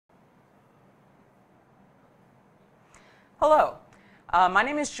Hello, my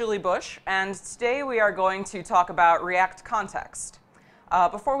name is Julie Bush, and today we are going to talk about React context.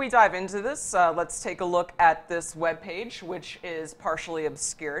 Before we dive into this, let's take a look at this web page, which is partially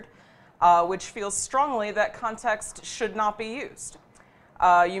obscured, which feels strongly that context should not be used.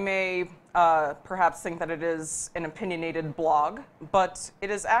 You may perhaps think that it is an opinionated blog, but it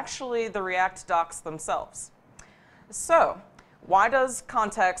is actually the React docs themselves. So, why does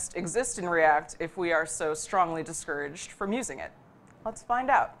context exist in React if we are so strongly discouraged from using it? Let's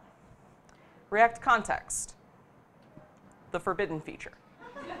find out. React context, the forbidden feature.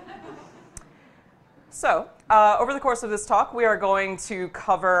 So, over the course of this talk, we are going to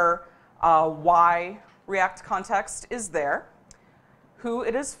cover why React context is there, who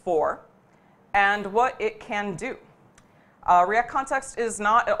it is for, and what it can do. React context is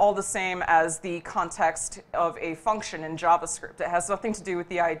not at all the same as the context of a function in JavaScript. It has nothing to do with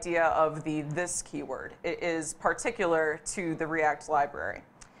the idea of the this keyword. It is particular to the React library.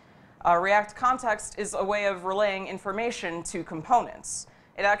 React context is a way of relaying information to components.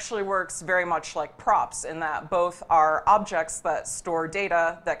 It actually works very much like props in that both are objects that store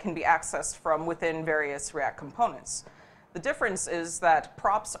data that can be accessed from within various React components. The difference is that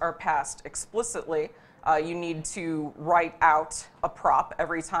props are passed explicitly. You need to write out a prop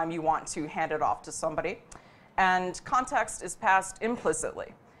every time you want to hand it off to somebody. And context is passed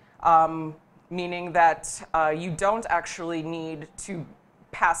implicitly, meaning that you don't actually need to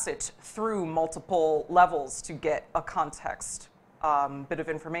pass it through multiple levels to get a context bit of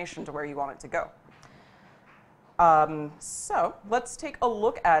information to where you want it to go. So let's take a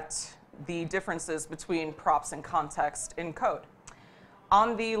look at the differences between props and context in code.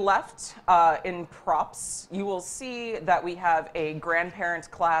 On the left, in props, you will see that we have a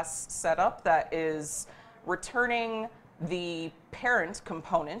grandparent class set up that is returning the parent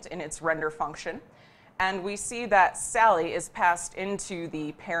component in its render function. And we see that Sally is passed into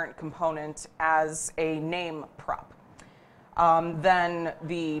the parent component as a name prop. Then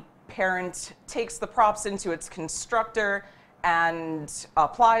the parent takes the props into its constructor and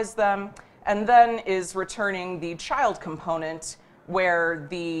applies them, and then is returning the child component where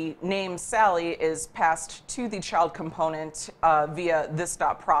the name Sally is passed to the child component via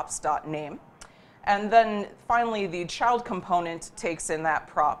this.props.name. And then finally, the child component takes in that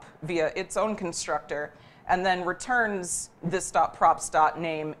prop via its own constructor and then returns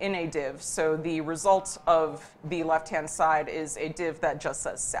this.props.name in a div. So the result of the left-hand side is a div that just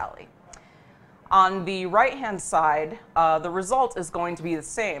says Sally. On the right-hand side, the result is going to be the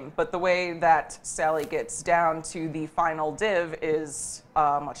same, but the way that Sally gets down to the final div is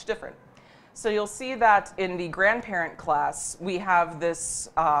much different. So you'll see that in the grandparent class, we have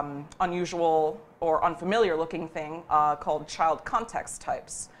this unusual or unfamiliar looking thing called child context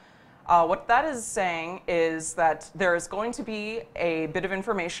types. What that is saying is that there is going to be a bit of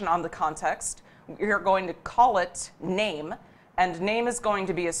information on the context. We're going to call it name, and name is going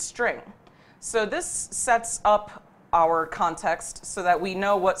to be a string. So this sets up our context so that we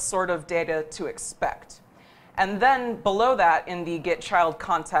know what sort of data to expect. And then below that, in the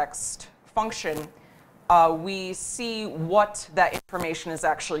getChildContext function, we see what that information is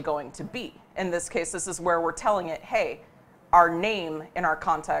actually going to be. In this case, this is where we're telling it, hey, our name in our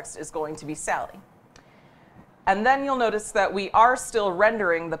context is going to be Sally. And then you'll notice that we are still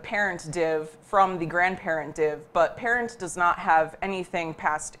rendering the parent div from the grandparent div, but parent does not have anything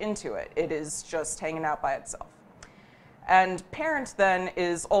passed into it. It is just hanging out by itself. And parent then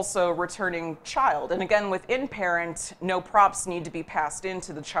is also returning child. And again, within parent, no props need to be passed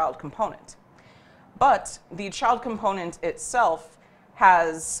into the child component. But the child component itself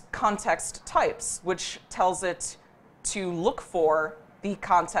has context types, which tells it to look for the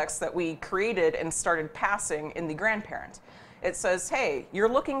context that we created and started passing in the grandparent. It says, hey, you're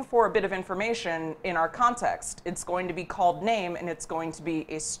looking for a bit of information in our context. It's going to be called name, and it's going to be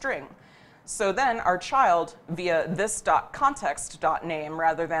a string. So then our child, via this.context.name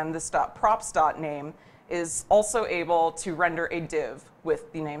rather than this.props.name, is also able to render a div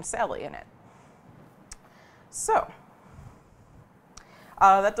with the name Sally in it. So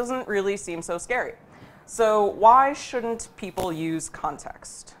that doesn't really seem so scary. So why shouldn't people use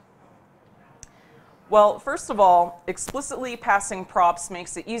context? Well, first of all, explicitly passing props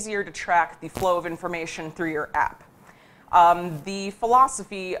makes it easier to track the flow of information through your app. The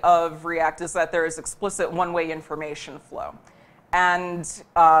philosophy of React is that there is explicit one-way information flow. And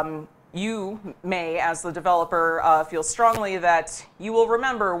you may, as the developer, feel strongly that you will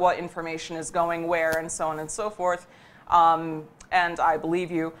remember what information is going where and so on and so forth. And I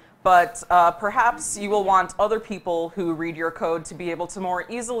believe you. But perhaps you will want other people who read your code to be able to more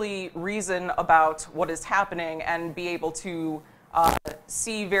easily reason about what is happening and be able to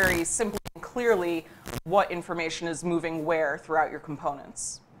see very simply and clearly what information is moving where throughout your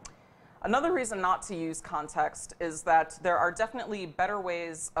components. Another reason not to use context is that there are definitely better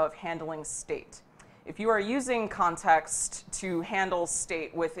ways of handling state. If you are using context to handle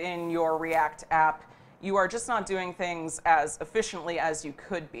state within your React app, you are just not doing things as efficiently as you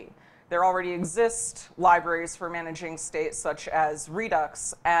could be. There already exist libraries for managing state such as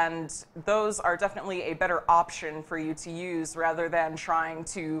Redux, and those are definitely a better option for you to use rather than trying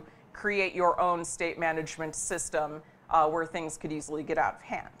to create your own state management system where things could easily get out of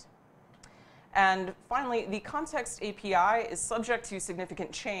hand. And finally, the context API is subject to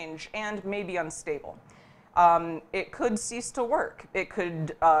significant change and may be unstable. It could cease to work. It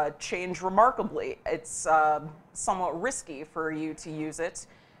could change remarkably. It's somewhat risky for you to use it.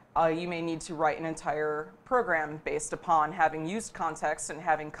 You may need to write an entire program based upon having used context and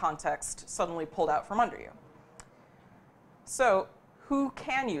having context suddenly pulled out from under you. So who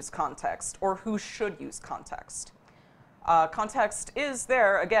can use context, or who should use context? Context is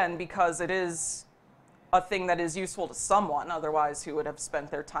there, again, because it is a thing that is useful to someone, otherwise who would have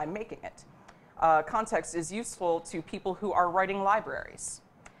spent their time making it. Context is useful to people who are writing libraries.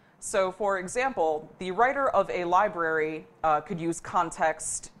 So for example, the writer of a library could use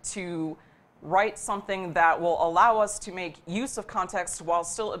context to write something that will allow us to make use of context while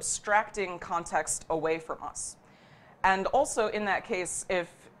still abstracting context away from us. And also in that case, if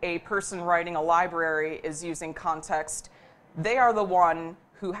a person writing a library is using context, they are the one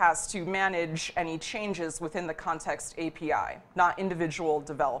who has to manage any changes within the context API, not individual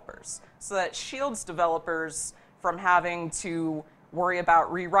developers. So that shields developers from having to worry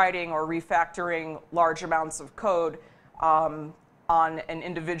about rewriting or refactoring large amounts of code on an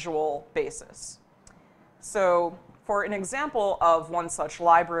individual basis. So for an example of one such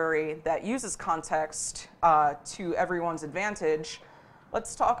library that uses context to everyone's advantage,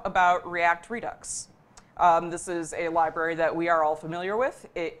 let's talk about React Redux. This is a library that we are all familiar with.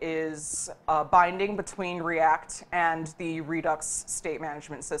 It is binding between React and the Redux state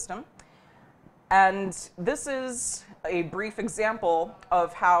management system. And this is a brief example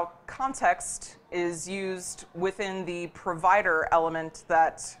of how context is used within the provider element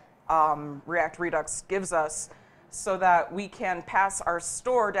that React Redux gives us, so that we can pass our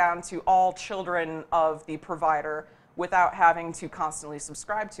store down to all children of the provider without having to constantly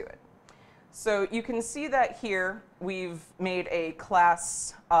subscribe to it. So you can see that here we've made a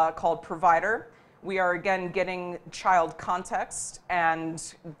class called provider. We are again getting child context, and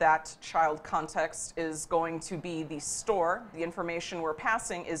that child context is going to be the store. The information we're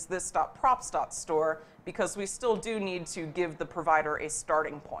passing is this.props.store because we still do need to give the provider a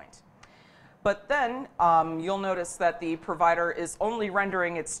starting point. But then you'll notice that the provider is only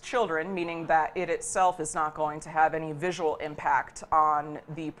rendering its children, meaning that it itself is not going to have any visual impact on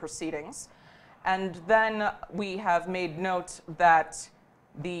the proceedings. And then we have made note that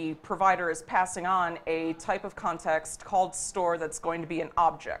the provider is passing on a type of context called store that's going to be an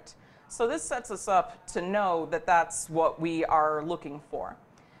object. So this sets us up to know that that's what we are looking for.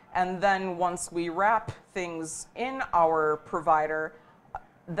 And then once we wrap things in our provider,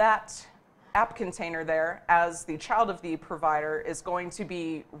 that app container there, as the child of the provider, is going to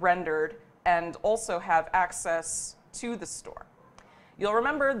be rendered and also have access to the store. You'll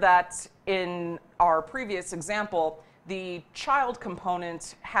remember that in our previous example, the child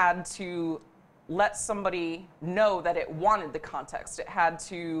component had to let somebody know that it wanted the context. It had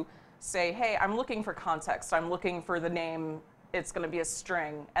to say, hey, I'm looking for context. I'm looking for the name. It's going to be a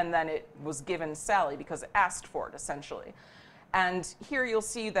string. And then it was given Sally because it asked for it, essentially. And here you'll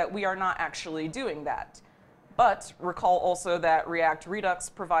see that we are not actually doing that. But recall also that React Redux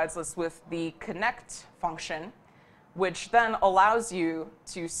provides us with the connect function, which then allows you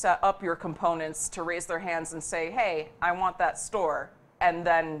to set up your components to raise their hands and say, hey, I want that store. And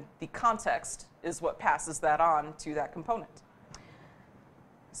then the context is what passes that on to that component.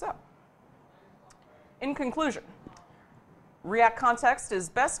 So, in conclusion, React context is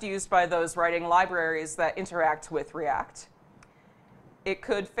best used by those writing libraries that interact with React. It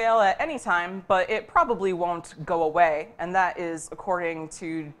could fail at any time, but it probably won't go away. And that is according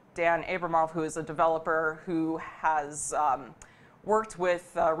to Dan Abramov, who is a developer who has worked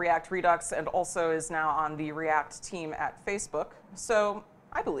with React Redux and also is now on the React team at Facebook. So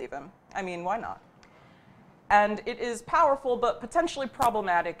I believe him. I mean, why not? And it is powerful, but potentially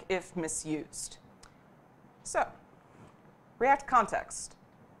problematic if misused. So, React context.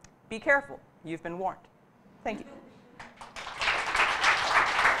 Be careful. You've been warned. Thank you.